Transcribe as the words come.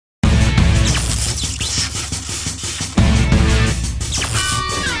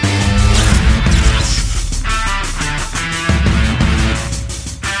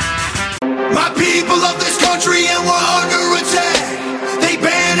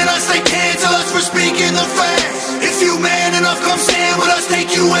us, they cancel us for speaking the facts. If you man enough, come stand with us,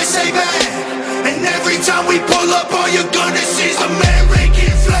 take USA back. And every time we pull up, all you're gonna see is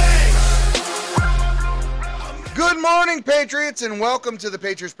American flag. Good morning, Patriots, and welcome to the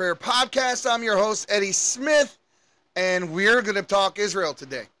Patriots Prayer Podcast. I'm your host, Eddie Smith, and we're going to talk Israel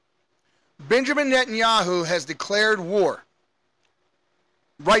today. Benjamin Netanyahu has declared war.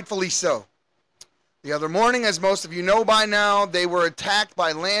 Rightfully so. The other morning, as most of you know by now, they were attacked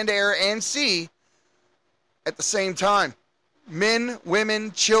by land, air, and sea at the same time. Men,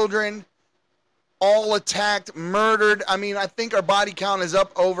 women, children, all attacked, murdered. I mean, I think our body count is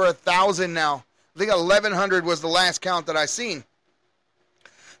up over 1,000 now. I think 1,100 was the last count that I seen.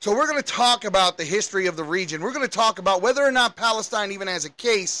 So we're going to talk about the history of the region. We're going to talk about whether or not Palestine even has a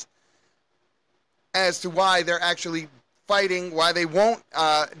case as to why they're actually fighting, why they won't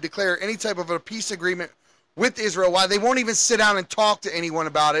declare any type of a peace agreement with Israel, why they won't even sit down and talk to anyone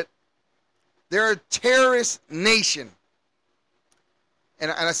about it. They're a terrorist nation. And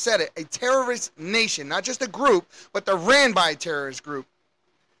I said it, a terrorist nation, not just a group, but they're ran by a terrorist group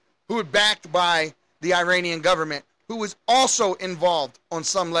who are backed by the Iranian government, who was also involved on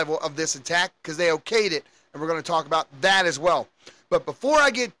some level of this attack because they okayed it, and we're going to talk about that as well. But before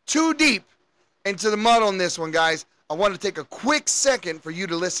I get too deep into the mud on this one, guys, I want to take a quick second for you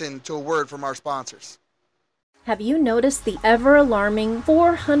to listen to a word from our sponsors. Have you noticed the ever-alarming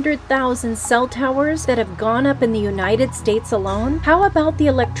 400,000 cell towers that have gone up in the United States alone? How about the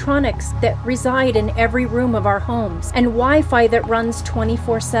electronics that reside in every room of our homes and Wi-Fi that runs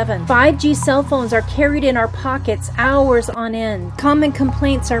 24/7? 5G cell phones are carried in our pockets hours on end. Common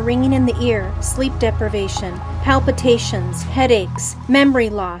complaints are ringing in the ear: sleep deprivation, palpitations, headaches,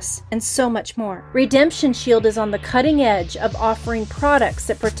 memory loss, and so much more. Redemption Shield is on the cutting edge of offering products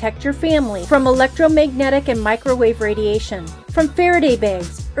that protect your family from electromagnetic and microwave radiation. From Faraday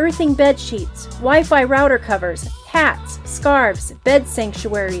bags, earthing bed sheets, Wi-Fi router covers, hats, scarves, bed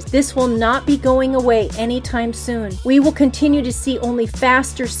sanctuaries. This will not be going away anytime soon. We will continue to see only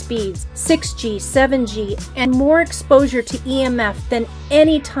faster speeds, 6G, 7G, and more exposure to EMF than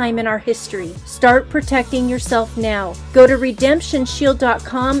any time in our history. Start protecting yourself now. Go to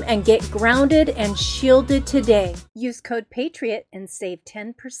redemptionshield.com and get grounded and shielded today. Use code PATRIOT and save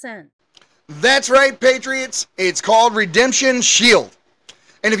 10%. That's right, Patriots. It's called Redemption Shield.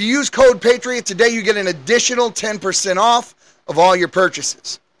 And if you use code PATRIOT today, you get an additional 10% off of all your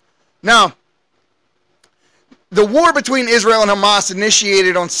purchases. Now, the war between Israel and Hamas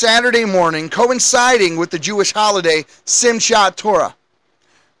initiated on Saturday morning, coinciding with the Jewish holiday Simchat Torah.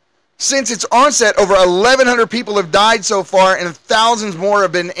 Since its onset, over 1,100 people have died so far, and thousands more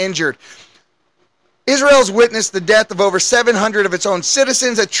have been injured. Israel's witnessed the death of over 700 of its own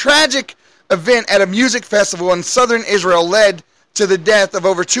citizens. A tragic event at a music festival in southern Israel led to the death of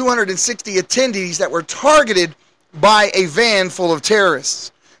over 260 attendees that were targeted by a van full of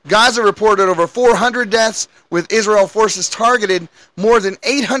terrorists. Gaza reported over 400 deaths, with Israel forces targeted more than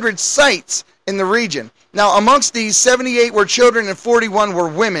 800 sites in the region. Now, amongst these, 78 were children and 41 were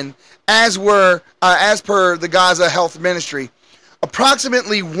women, as per the Gaza Health Ministry.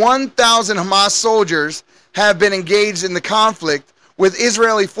 Approximately 1,000 Hamas soldiers have been engaged in the conflict, with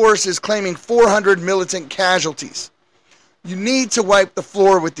Israeli forces claiming 400 militant casualties. You need to wipe the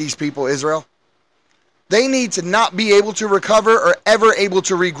floor with these people, Israel. They need to not be able to recover or ever able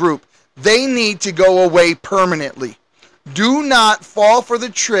to regroup. They need to go away permanently. Do not fall for the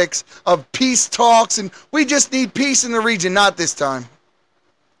tricks of peace talks and we just need peace in the region. Not this time.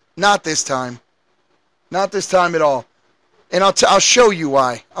 Not this time. Not this time at all. And I'll show you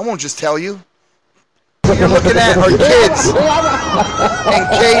why. I won't just tell you. What you're looking at are kids in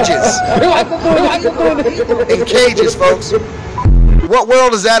cages. In cages, folks. What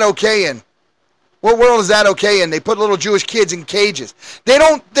world is that okay in? What world is that okay in? They put little Jewish kids in cages. They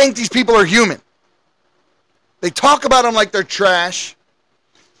don't think these people are human. They talk about them like they're trash.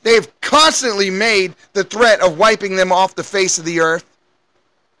 They've constantly made the threat of wiping them off the face of the earth.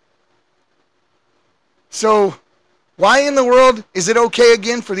 So, why in the world is it okay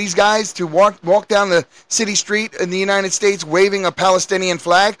again for these guys to walk down the city street in the United States waving a Palestinian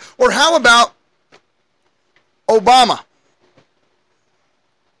flag? Or how about Obama?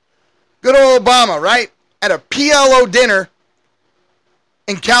 Good old Obama, right? At a PLO dinner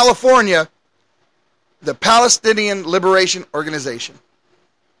in California, the Palestinian Liberation Organization.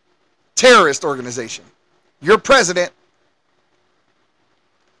 Terrorist organization. Your president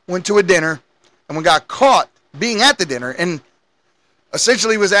went to a dinner and got caught being at the dinner and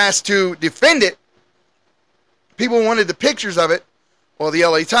essentially was asked to defend it. People wanted the pictures of it. Well, the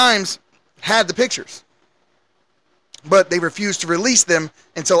LA Times had the pictures. but they refused to release them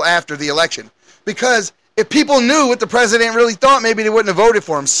until after the election. Because if people knew what the president really thought, maybe they wouldn't have voted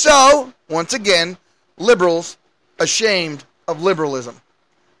for him. So, once again, liberals ashamed of liberalism.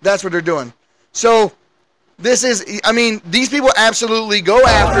 That's what they're doing. So, these people absolutely go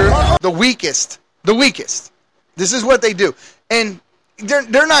after the weakest. The weakest. This is what they do. And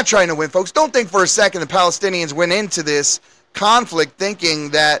they're not trying to win, folks. Don't think for a second the Palestinians went into this conflict thinking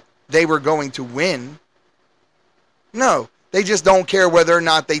that they were going to win. No, they just don't care whether or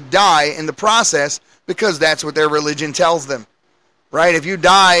not they die in the process because that's what their religion tells them, right? If you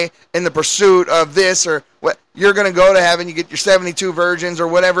die in the pursuit of this or what, you're going to go to heaven, you get your 72 virgins or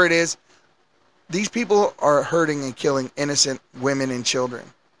whatever it is. These people are hurting and killing innocent women and children.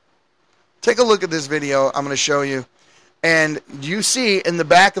 Take a look at this video I'm going to show you. And you see in the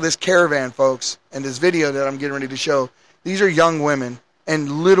back of this caravan, folks, and this video that I'm getting ready to show, these are young women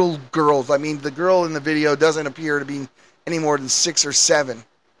and little girls. I mean, the girl in the video doesn't appear to be any more than 6 or 7.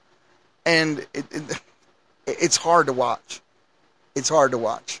 And it's hard to watch. It's hard to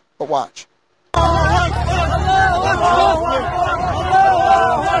watch. But watch.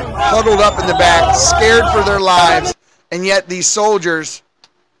 Huddled up in the back, scared for their lives. And yet these soldiers,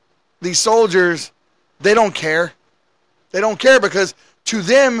 they don't care. They don't care because to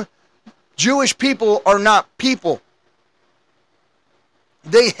them, Jewish people are not people.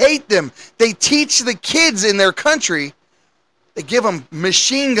 They hate them. They teach the kids in their country. They give them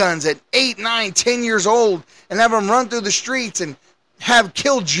machine guns at 8, 9, 10 years old and have them run through the streets and have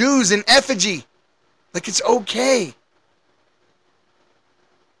killed Jews in effigy. Like it's okay.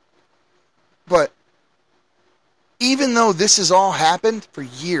 But even though this has all happened for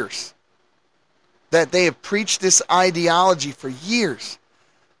years, that they have preached this ideology for years,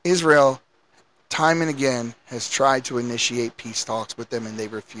 Israel, time and again, has tried to initiate peace talks with them and they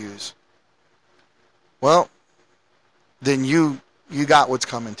refuse. Well, then you got what's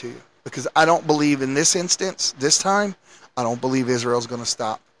coming to you. Because I don't believe in this instance, this time, I don't believe Israel's going to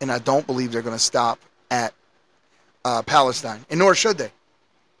stop. And I don't believe they're going to stop at Palestine. And nor should they,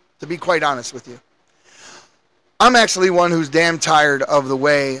 to be quite honest with you. I'm actually one who's damn tired of the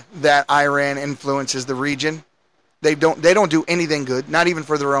way that Iran influences the region. They don't do anything good, not even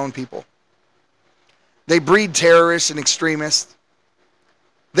for their own people. They breed terrorists and extremists.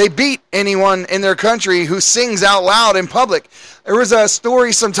 They beat anyone in their country who sings out loud in public. There was a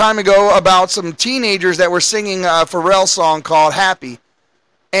story some time ago about some teenagers that were singing a Pharrell song called Happy.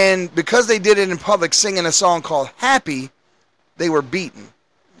 And because they did it in public, singing a song called Happy, they were beaten.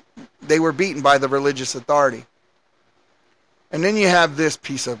 They were beaten by the religious authority. And then you have this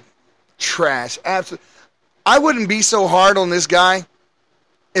piece of trash. Absolutely. I wouldn't be so hard on this guy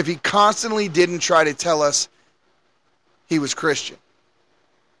if he constantly didn't try to tell us he was Christian.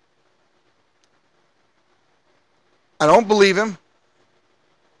 I don't believe him.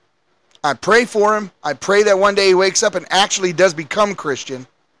 I pray for him. I pray that one day he wakes up and actually does become Christian.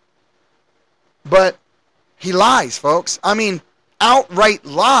 But he lies, folks. I mean, outright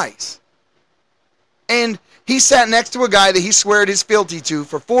lies. And he sat next to a guy that he swore his fealty to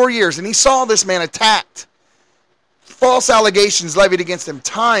for 4 years, and he saw this man attacked. False allegations levied against him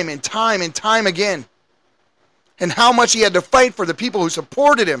time and time and time again. And how much he had to fight for the people who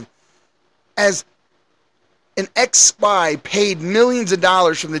supported him. As an ex-spy paid millions of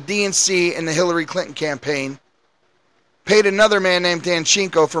dollars from the DNC and the Hillary Clinton campaign, paid another man named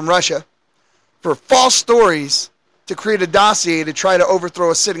Danchenko from Russia for false stories to create a dossier to try to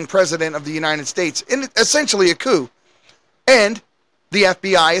overthrow a sitting president of the United States, in essentially a coup. And the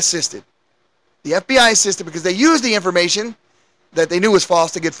FBI assisted. The FBI assisted because they used the information that they knew was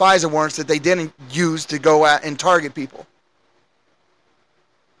false to get FISA warrants that they didn't use to go out and target people.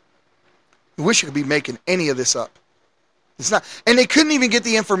 I wish you could be making any of this up. It's not, and they couldn't even get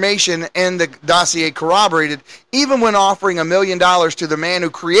the information and the dossier corroborated, even when offering $1 million to the man who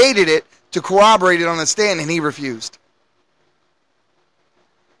created it to corroborate it on the stand, and he refused.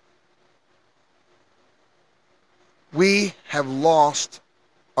 We have lost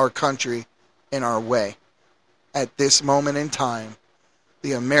our country and our way. At this moment in time,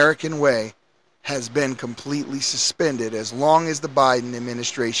 the American way has been completely suspended as long as the Biden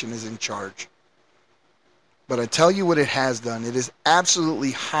administration is in charge. But I tell you what it has done. It has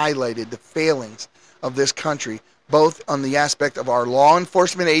absolutely highlighted the failings of this country, both on the aspect of our law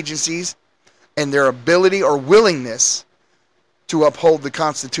enforcement agencies and their ability or willingness to uphold the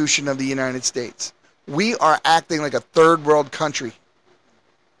Constitution of the United States. We are acting like a third world country,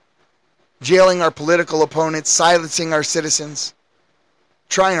 jailing our political opponents, silencing our citizens,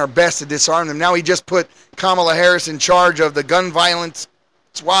 trying our best to disarm them. Now he just put Kamala Harris in charge of the gun violence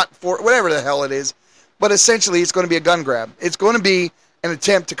SWAT for whatever the hell it is. but essentially it's going to be a gun grab. It's going to be an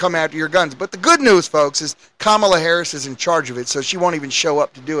attempt to come after your guns. But the good news, folks, is Kamala Harris is in charge of it, so she won't even show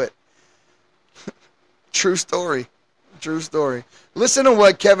up to do it. True story. True story. Listen to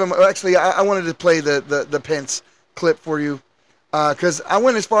what Kevin... Actually, I wanted to play the Pence clip for you because I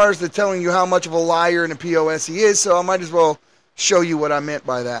went as far as to telling you how much of a liar and a POS he is, so I might as well show you what I meant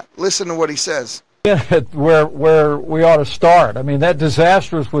by that. Listen to what he says. Where we ought to start. I mean, that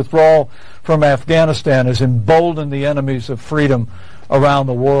disastrous withdrawal from Afghanistan has emboldened the enemies of freedom around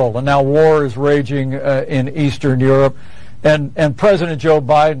the world, and now war is raging in Eastern Europe, and President Joe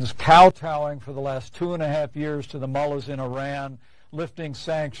Biden's kowtowing for the last 2.5 years to the mullahs in Iran, lifting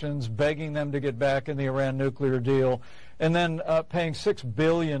sanctions, begging them to get back in the Iran nuclear deal, and then paying $6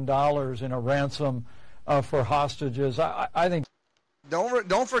 billion in a ransom for hostages. I think.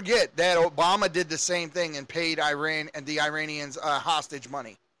 Don't forget that Obama did the same thing and paid Iran and the Iranians hostage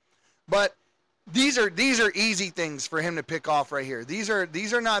money, but. These are easy things for him to pick off right here. These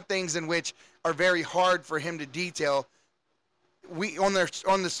are not things in which are very hard for him to detail. On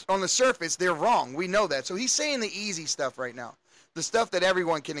the surface they're wrong. We know that. So he's saying the easy stuff right now, the stuff that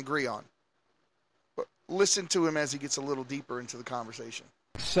everyone can agree on. But listen to him as he gets a little deeper into the conversation.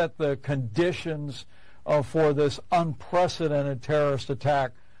 Set the conditions for this unprecedented terrorist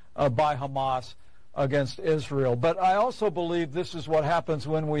attack by Hamas against Israel. But I also believe this is what happens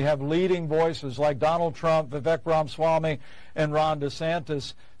when we have leading voices like Donald Trump, Vivek Ramaswamy, and Ron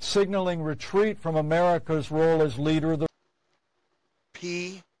DeSantis signaling retreat from America's role as leader of the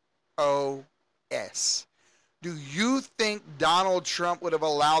POS. Do you think Donald Trump would have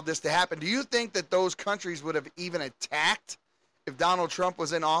allowed this to happen? Do you think that those countries would have even attacked if Donald Trump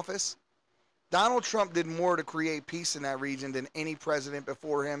was in office? Donald Trump did more to create peace in that region than any president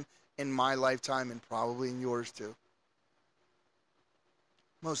before him in my lifetime, and probably in yours too.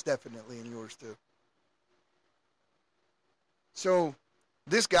 Most definitely in yours too. So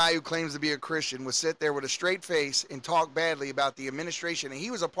this guy who claims to be a Christian would sit there with a straight face and talk badly about the administration that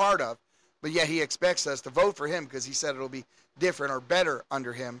he was a part of, but yet he expects us to vote for him because he said it'll be different or better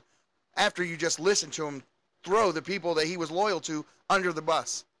under him, after you just listen to him throw the people that he was loyal to under the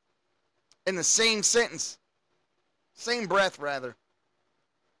bus. In the same sentence. Same breath, rather.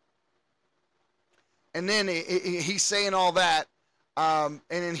 And then he's saying all that. And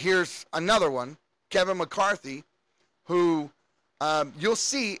then here's another one, Kevin McCarthy, who you'll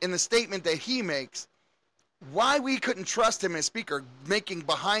see in the statement that he makes why we couldn't trust him as speaker, making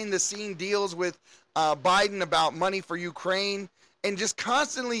behind-the-scene deals with Biden about money for Ukraine, and just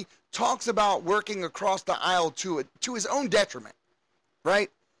constantly talks about working across the aisle to his own detriment, right?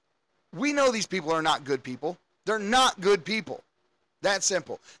 We know these people are not good people. They're not good people. That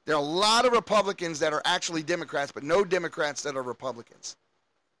simple. There are a lot of Republicans that are actually Democrats, but no Democrats that are Republicans.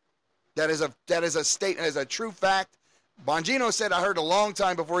 That is a statement, as a true fact. Bongino said, I heard a long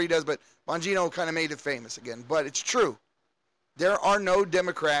time before he does, but Bongino kind of made it famous again. But it's true. There are no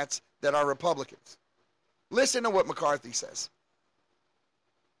Democrats that are Republicans. Listen to what McCarthy says.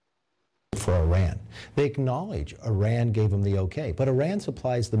 For Iran. They acknowledge Iran gave them the okay, but Iran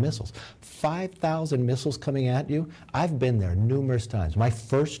supplies the missiles. 5,000 missiles coming at you. I've been there numerous times. My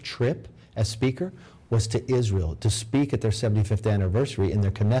first trip as speaker was to Israel to speak at their 75th anniversary in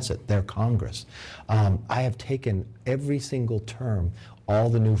their Knesset, their Congress. I have taken every single term all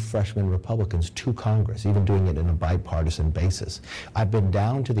the new freshman Republicans to Congress, even doing it on a bipartisan basis. I've been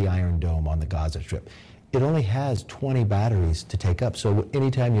down to the Iron Dome on the Gaza Strip. It only has 20 batteries to take up, so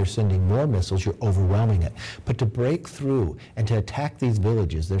anytime you're sending more missiles, you're overwhelming it. But to break through and to attack these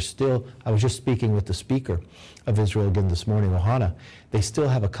villages, there's still, I was just speaking with the Speaker of Israel again this morning, Ohana, they still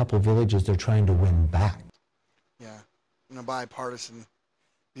have a couple villages they're trying to win back. Yeah, in a bipartisan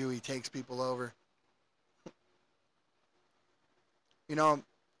view, he takes people over. You know,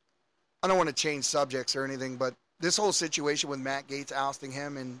 I don't want to change subjects or anything, but this whole situation with Matt Gaetz ousting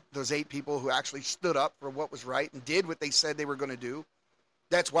him and those 8 people who actually stood up for what was right and did what they said they were going to do,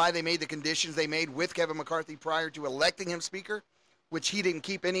 that's why they made the conditions they made with Kevin McCarthy prior to electing him speaker, which he didn't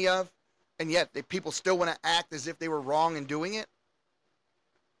keep any of, and yet people still want to act as if they were wrong in doing it.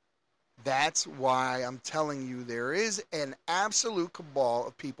 That's why I'm telling you there is an absolute cabal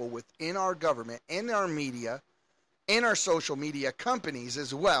of people within our government, in our media, in our social media companies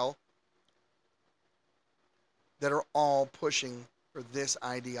as well, that are all pushing for this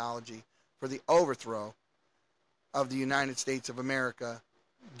ideology, for the overthrow of the United States of America,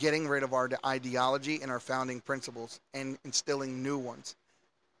 getting rid of our ideology and our founding principles and instilling new ones.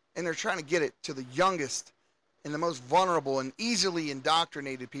 And they're trying to get it to the youngest and the most vulnerable and easily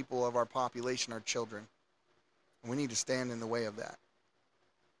indoctrinated people of our population, our children. And we need to stand in the way of that.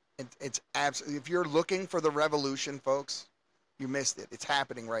 It's absolutely, if you're looking for the revolution, folks, you missed it. It's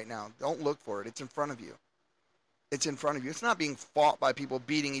happening right now. Don't look for it. It's in front of you. It's in front of you. It's not being fought by people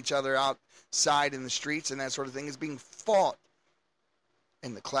beating each other outside in the streets and that sort of thing. It's being fought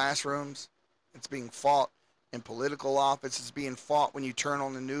in the classrooms. It's being fought in political office. It's being fought when you turn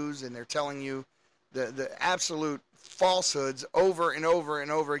on the news and they're telling you the absolute falsehoods over and over and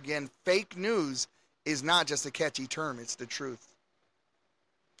over again. Fake news is not just a catchy term. It's the truth.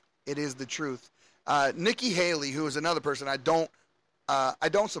 It is the truth. Nikki Haley, who is another person I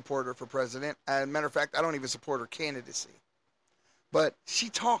don't support her for president. As a matter of fact, I don't even support her candidacy. But she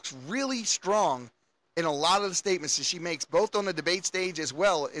talks really strong in a lot of the statements that she makes, both on the debate stage as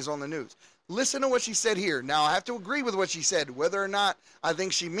well as on the news. Listen to what she said here. Now, I have to agree with what she said. Whether or not I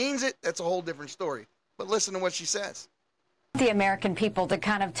think she means it, that's a whole different story. But listen to what she says. The American people to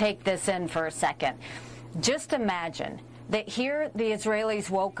kind of take this in for a second. Just imagine that here the Israelis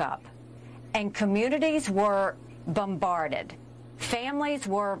woke up and communities were bombarded. Families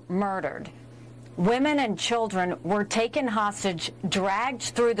were murdered. Women and children were taken hostage, dragged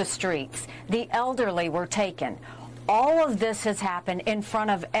through the streets. The elderly were taken. All of this has happened in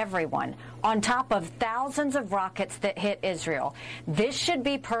front of everyone, on top of thousands of rockets that hit Israel. This should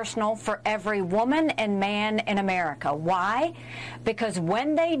be personal for every woman and man in America. Why? Because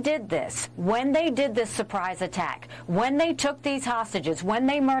when they did this surprise attack, when they took these hostages, when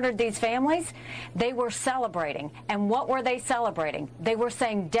they murdered these families, they were celebrating. And what were they celebrating? They were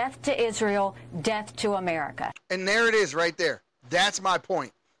saying death to Israel, death to America. And there it is right there. That's my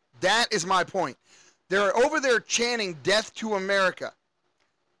point. That is my point. They're over there chanting death to America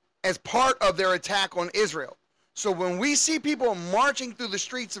as part of their attack on Israel. So when we see people marching through the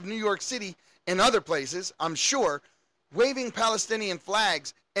streets of New York City and other places, I'm sure, waving Palestinian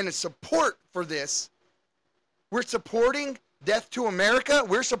flags in a support for this, we're supporting death to America.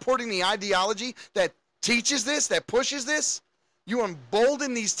 We're supporting the ideology that teaches this, that pushes this. You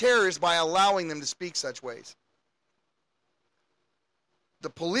embolden these terrorists by allowing them to speak such ways. The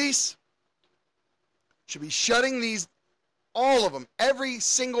police should be shutting these, all of them, every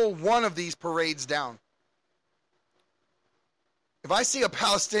single one of these parades down. If I see a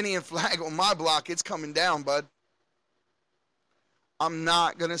Palestinian flag on my block, it's coming down, bud. I'm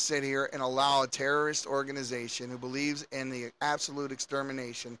not going to sit here and allow a terrorist organization who believes in the absolute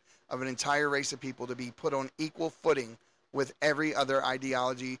extermination of an entire race of people to be put on equal footing with every other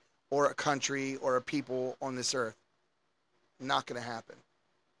ideology or a country or a people on this earth. Not going to happen.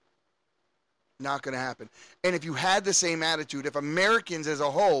 Not going to happen. And if you had the same attitude, if Americans as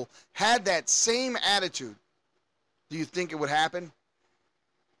a whole had that same attitude, do you think it would happen?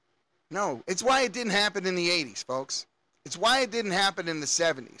 No. It's why it didn't happen in the 80s, folks. It's why it didn't happen in the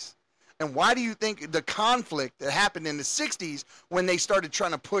 70s. And why do you think the conflict that happened in the 60s when they started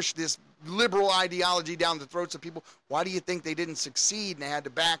trying to push this liberal ideology down the throats of people, why do you think they didn't succeed and they had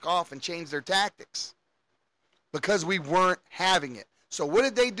to back off and change their tactics? Because we weren't having it. So what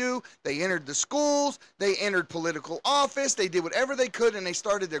did they do? They entered the schools, they entered political office, they did whatever they could, and they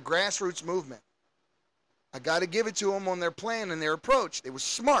started their grassroots movement. I got to give it to them on their plan and their approach. They were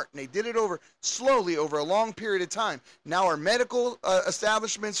smart, and they did it slowly over a long period of time. Now our medical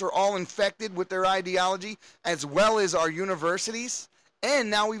establishments are all infected with their ideology, as well as our universities, and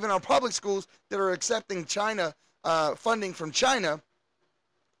now even our public schools that are accepting China funding from China,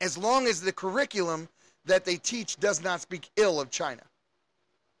 as long as the curriculum that they teach does not speak ill of China.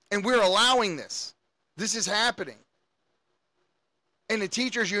 And we're allowing this. This is happening. And the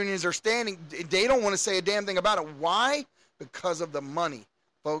teachers' unions are standing. They don't want to say a damn thing about it. Why? Because of the money,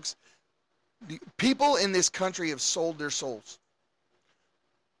 folks. The people in this country have sold their souls.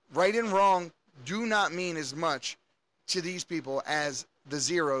 Right and wrong do not mean as much to these people as the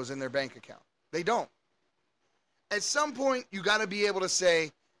zeros in their bank account. They don't. At some point, you got to be able to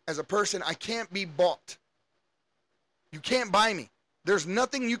say, as a person, I can't be bought. You can't buy me. There's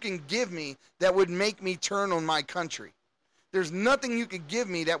nothing you can give me that would make me turn on my country. There's nothing you could give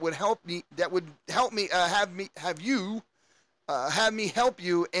me that would help me. That would help me have me help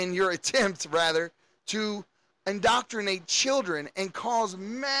you in your attempt, rather, to indoctrinate children and cause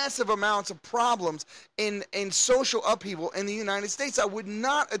massive amounts of problems in social upheaval in the United States. I would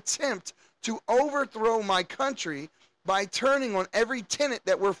not attempt to overthrow my country by turning on every tenet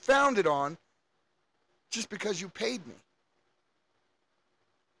that we're founded on just because you paid me.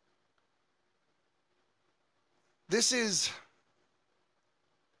 It's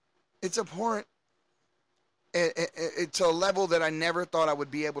abhorrent. It's a level that I never thought I would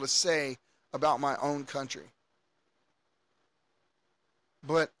be able to say about my own country.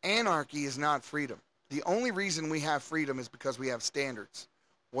 But anarchy is not freedom. The only reason we have freedom is because we have standards.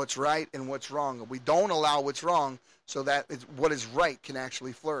 what's right and what's wrong. We don't allow what's wrong so that what is right can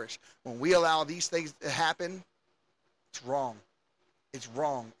actually flourish. When we allow these things to happen, it's wrong. It's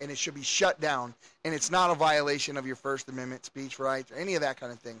wrong, and it should be shut down, and it's not a violation of your First Amendment speech rights or any of that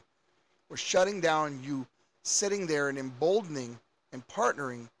kind of thing. We're shutting down you sitting there and emboldening and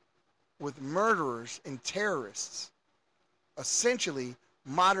partnering with murderers and terrorists, essentially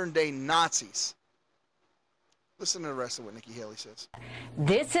modern-day Nazis. Listen to the rest of what Nikki Haley says.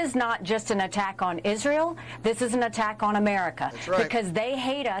 This is not just an attack on Israel. This is an attack on America. That's right. Because they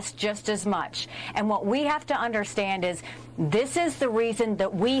hate us just as much. And what we have to understand is this is the reason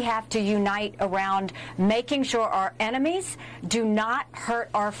that we have to unite around making sure our enemies do not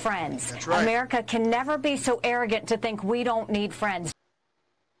hurt our friends. That's right. America can never be so arrogant to think we don't need friends.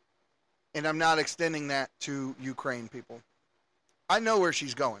 And I'm not extending that to Ukraine, people. I know where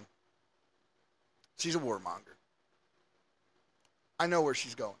she's going. She's a warmonger. I know where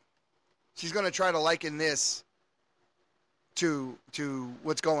she's going. She's going to try to liken this to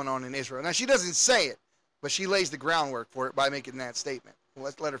what's going on in Israel. Now, she doesn't say it, but she lays the groundwork for it by making that statement. Well,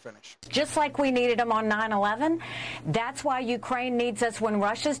 let's let her finish. Just like we needed them on 9/11, that's why Ukraine needs us when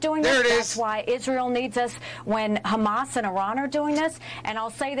Russia's doing this. There it is. That's why Israel needs us when Hamas and Iran are doing this. And I'll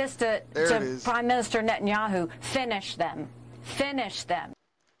say this to Prime Minister Netanyahu, finish them. Finish them.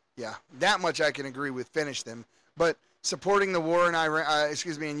 Yeah, that much I can agree with. Finish them. But supporting the war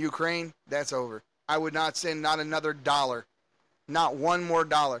in Ukraine, that's over. I would not send not another dollar, not one more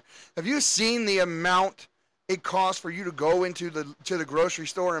dollar. Have you seen the amount it costs for you to go into the grocery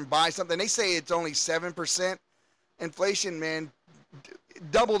store and buy something? They say it's only 7% inflation, man.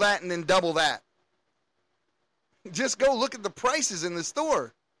 Double that and then double that. Just go look at the prices in the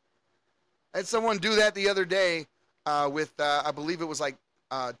store. I had someone do that the other day with, I believe it was like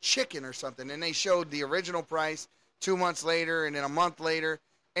chicken or something, and they showed the original price 2 months later and then a month later,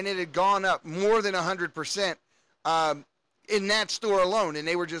 and it had gone up more than 100% in that store alone. And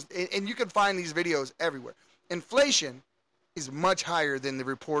they were just, and you can find these videos everywhere. Inflation is much higher than the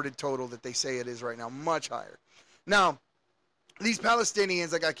reported total that they say it is right now, much higher. Now, these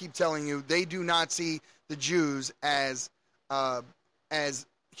Palestinians, like I keep telling you, they do not see the Jews as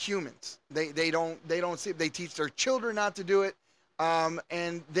humans. They don't see. They teach their children not to do it,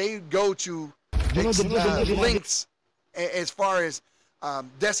 and they go to lengths as far as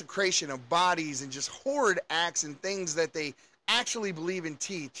desecration of bodies and just horrid acts and things that they actually believe and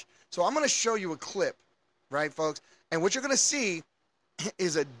teach. So I'm going to show you a clip, right, folks? And what you're going to see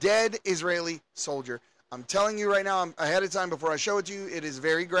is a dead Israeli soldier. I'm telling you right now, ahead of time before I show it to you, it is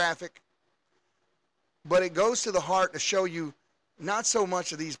very graphic. But it goes to the heart to show you not so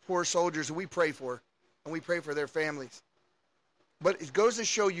much of these poor soldiers who we pray for, and we pray for their families. But it goes to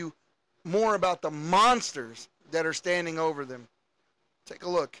show you more about the monsters that are standing over them. Take a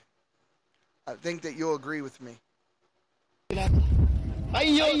look. I think that you'll agree with me.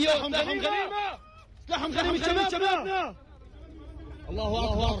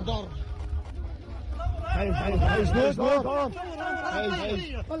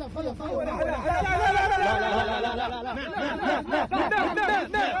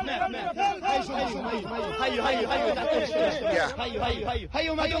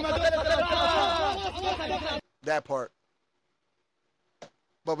 That part.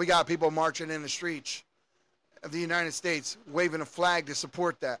 But we got people marching in the streets of the United States waving a flag to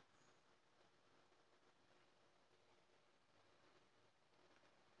support that.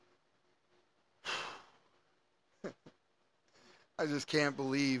 I just can't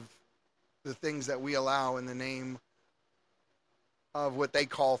believe the things that we allow in the name of what they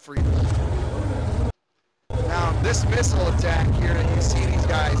call freedom. Now, this missile attack here that you see these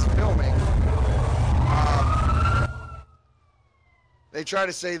guys filming, they try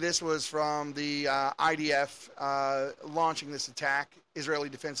to say this was from the IDF launching this attack, Israeli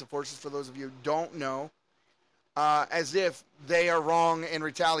Defensive Forces, for those of you who don't know, as if they are wrong in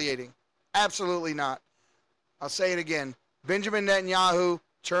retaliating. Absolutely not. I'll say it again. Benjamin Netanyahu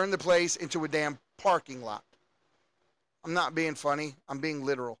turned the place into a damn parking lot. I'm not being funny. I'm being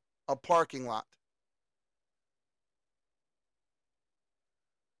literal. A parking lot.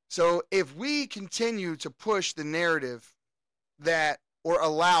 So if we continue to push the narrative that, or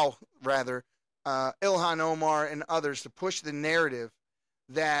allow, rather, Ilhan Omar and others to push the narrative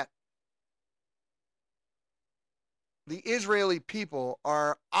that the Israeli people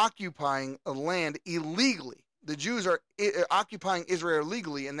are occupying a land illegally, the Jews are occupying Israel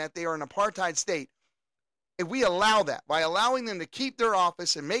illegally, and that they are an apartheid state, if we allow that, by allowing them to keep their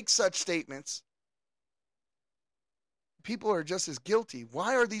office and make such statements, people are just as guilty.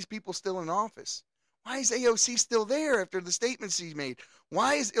 Why are these people still in office? Why is AOC still there after the statements she made?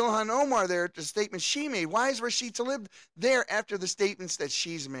 Why is Ilhan Omar there after the statements she made? Why is Rashid Tlaib there after the statements that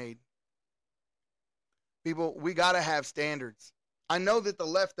she's made? People, we got to have standards. I know that the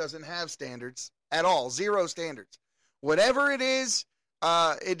left doesn't have standards at all. Zero standards. Whatever it is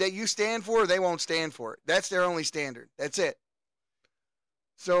that you stand for, they won't stand for it. That's their only standard. That's it.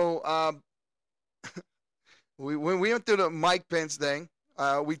 So when we went through the Mike Pence thing,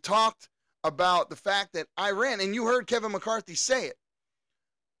 we talked about the fact that Iran, and you heard Kevin McCarthy say it,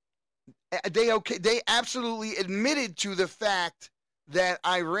 they absolutely admitted to the fact that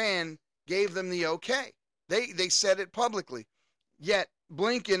Iran gave them the okay. They said it publicly. Yet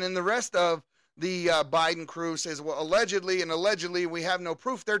Blinken and the rest of the Biden crew says, well, allegedly we have no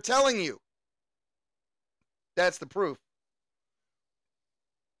proof. They're telling you. That's the proof.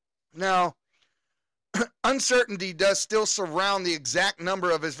 Now, uncertainty does still surround the exact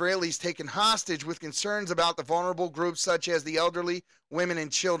number of Israelis taken hostage, with concerns about the vulnerable groups such as the elderly, women,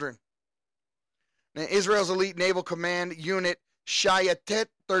 and children. Now, Israel's elite naval command unit Shayatet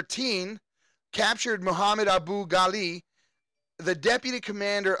 13 captured Mohammed Abu Ghali, the deputy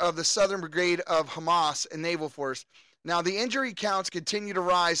commander of the Southern Brigade of Hamas, a naval force. Now, the injury counts continue to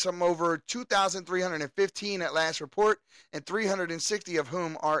rise, from over 2,315 at last report, and 360 of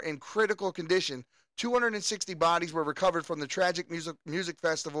whom are in critical condition. 260 bodies were recovered from the tragic music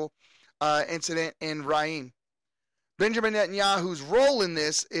festival incident in Ra'in. Benjamin Netanyahu's role in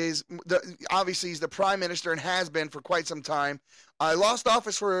this is, obviously, he's the prime minister and has been for quite some time. Lost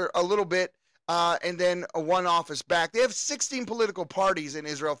office for a little bit, and then one office back. They have 16 political parties in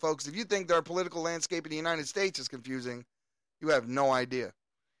Israel, folks. If you think their political landscape in the United States is confusing, you have no idea.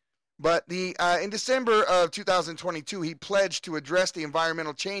 But in December of 2022, he pledged to address the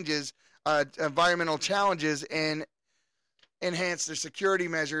environmental challenges and enhance the security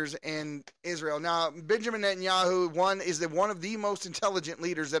measures in Israel. Now, Benjamin Netanyahu, is one of the most intelligent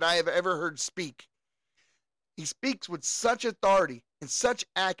leaders that I have ever heard speak. He speaks with such authority and such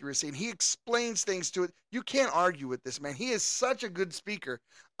accuracy, and he explains things to it. You can't argue with this man. He is such a good speaker.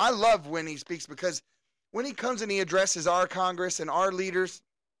 I love when he speaks, because when he comes and he addresses our Congress and our leaders,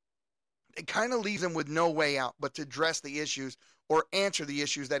 it kind of leaves him with no way out but to address the issues or answer the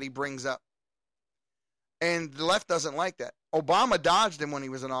issues that he brings up. And the left doesn't like that. Obama dodged him when he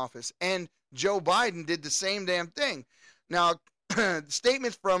was in office, and Joe Biden did the same damn thing. Now,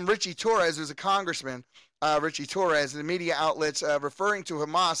 statements from Richie Torres, who's a congressman, Richie Torres, the media outlets referring to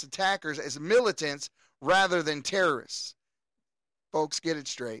Hamas attackers as militants rather than terrorists. Folks, get it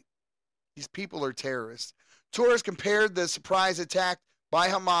straight. These people are terrorists. Torres compared the surprise attack by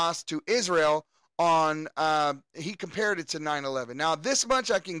Hamas to Israel he compared it to 9/11. Now, this much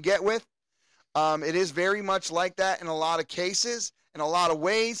I can get with. It is very much like that in a lot of cases, in a lot of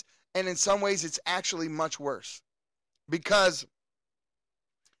ways, and in some ways it's actually much worse. Because,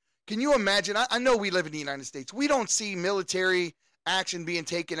 can you imagine, I know we live in the United States. We don't see military action being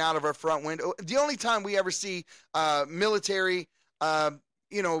taken out of our front window. The only time we ever see military,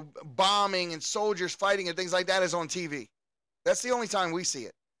 bombing and soldiers fighting and things like that is on TV. That's the only time we see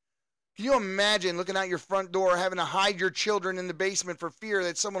it. Can you imagine looking out your front door, having to hide your children in the basement for fear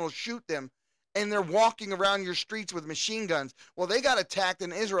that someone will shoot them, and they're walking around your streets with machine guns? Well, they got attacked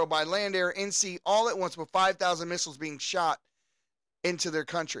in Israel by land, air, and sea all at once, with 5,000 missiles being shot into their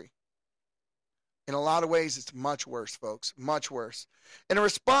country. In a lot of ways, it's much worse, folks, much worse. In a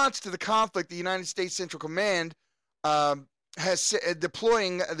response to the conflict, the United States Central Command has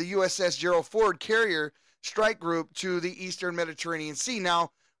deploying the USS Gerald Ford carrier strike group to the Eastern Mediterranean Sea.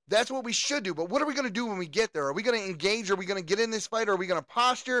 Now, that's what we should do, but what are we going to do when we get there? Are we going to engage? Are we going to get in this fight? Or are we going to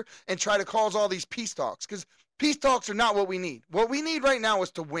posture and try to cause all these peace talks? Because peace talks are not what we need. What we need right now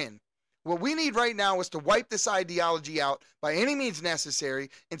is to win. What we need right now is to wipe this ideology out by any means necessary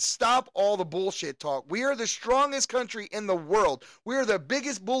and stop all the bullshit talk. We are the strongest country in the world. We are the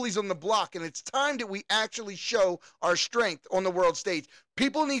biggest bullies on the block, and it's time that we actually show our strength on the world stage.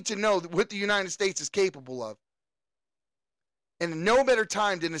 People need to know what the United States is capable of. And no better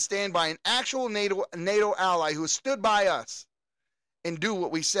time than to stand by an actual NATO ally who has stood by us and do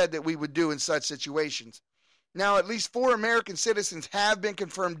what we said that we would do in such situations. Now, at least 4 American citizens have been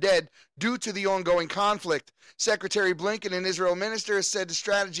confirmed dead due to the ongoing conflict. Secretary Blinken and Israel Minister has said to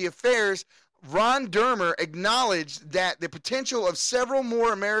Strategy Affairs, Ron Dermer acknowledged that the potential of several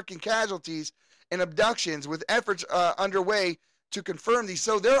more American casualties and abductions, with efforts underway to confirm these.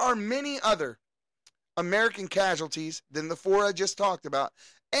 So there are many other American casualties than the 4 I just talked about,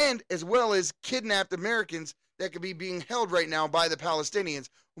 and as well as kidnapped Americans that could be being held right now by the Palestinians,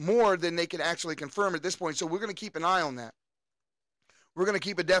 more than they can actually confirm at this point. So we're going to keep an eye on that. We're going to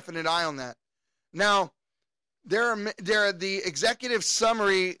keep a definite eye on that. Now, the executive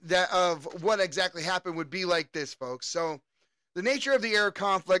summary of what exactly happened would be like this, folks. So, the nature of the Arab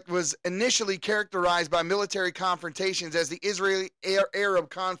conflict was initially characterized by military confrontations as the Israeli-Arab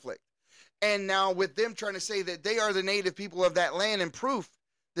conflict. And now with them trying to say that they are the native people of that land and proof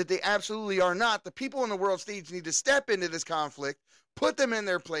that they absolutely are not, the people in the world stage need to step into this conflict, put them in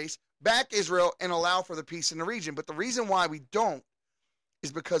their place, back Israel, and allow for the peace in the region. But the reason why we don't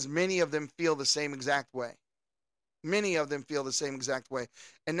is because many of them feel the same exact way. Many of them feel the same exact way.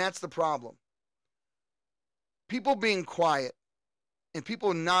 And that's the problem. People being quiet and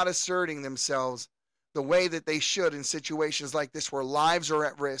people not asserting themselves the way that they should in situations like this where lives are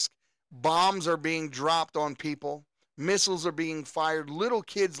at risk, bombs are being dropped on people, missiles are being fired, little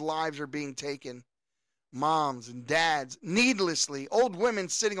kids' lives are being taken, moms and dads needlessly, old women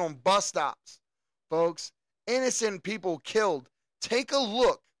sitting on bus stops, folks, innocent people killed. Take a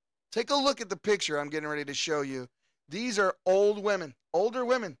look at the picture I'm getting ready to show you. These are older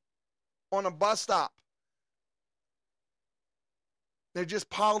women on a bus stop. They just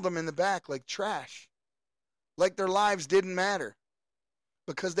piled them in the back like trash, like their lives didn't matter,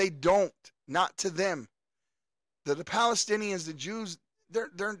 because they don't, not to them. The Palestinians, the Jews,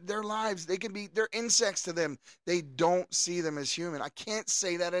 their lives, they're insects to them. They don't see them as human. I can't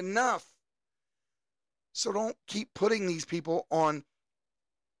say that enough. So don't keep putting these people on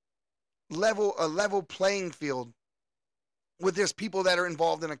a level playing field with there's people that are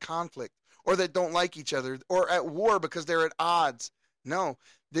involved in a conflict or that don't like each other or at war because they're at odds. No,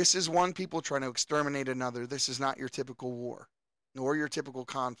 this is one people trying to exterminate another. This is not your typical war nor your typical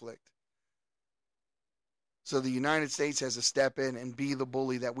conflict. So the United States has to step in and be the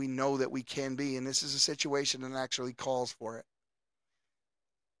bully that we know that we can be. And this is a situation that actually calls for it.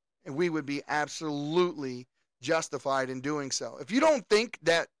 And we would be absolutely justified in doing so. If you think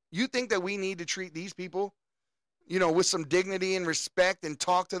that we need to treat these people, with some dignity and respect and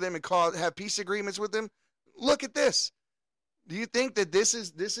talk to them and have peace agreements with them, look at this. Do you think that this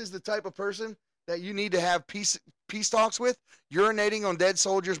is the type of person that you need to have peace talks with? Urinating on dead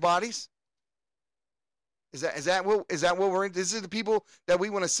soldiers' bodies? Is that what we're in? This is the people that we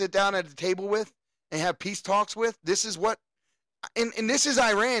want to sit down at the table with and have peace talks with? This is what, and this is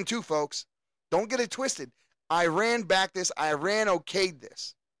Iran too, folks. Don't get it twisted. Iran backed this. Iran okayed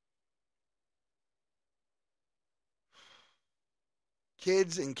this.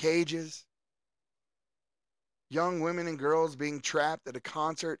 Kids in cages. Young women and girls being trapped at a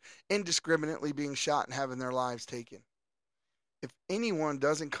concert, indiscriminately being shot and having their lives taken. If anyone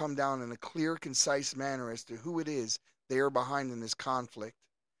doesn't come down in a clear, concise manner as to who it is they are behind in this conflict,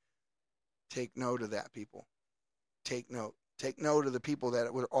 take note of that, people. Take note. Take note of the people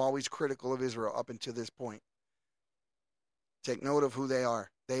that were always critical of Israel up until this point. Take note of who they are.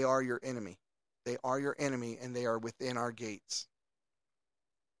 They are your enemy. They are your enemy, and they are within our gates.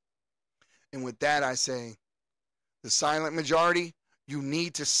 And with that, I say, the silent majority, you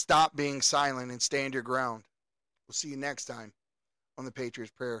need to stop being silent and stand your ground. We'll see you next time on the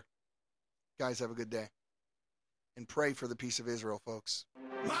Patriots Prayer. Guys, have a good day. And pray for the peace of Israel, folks.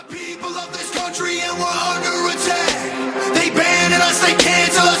 My people of this country, and we're under attack. They banning us, they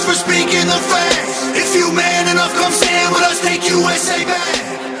cancel us for speaking the facts. If you man enough, come stand with us, take USA back.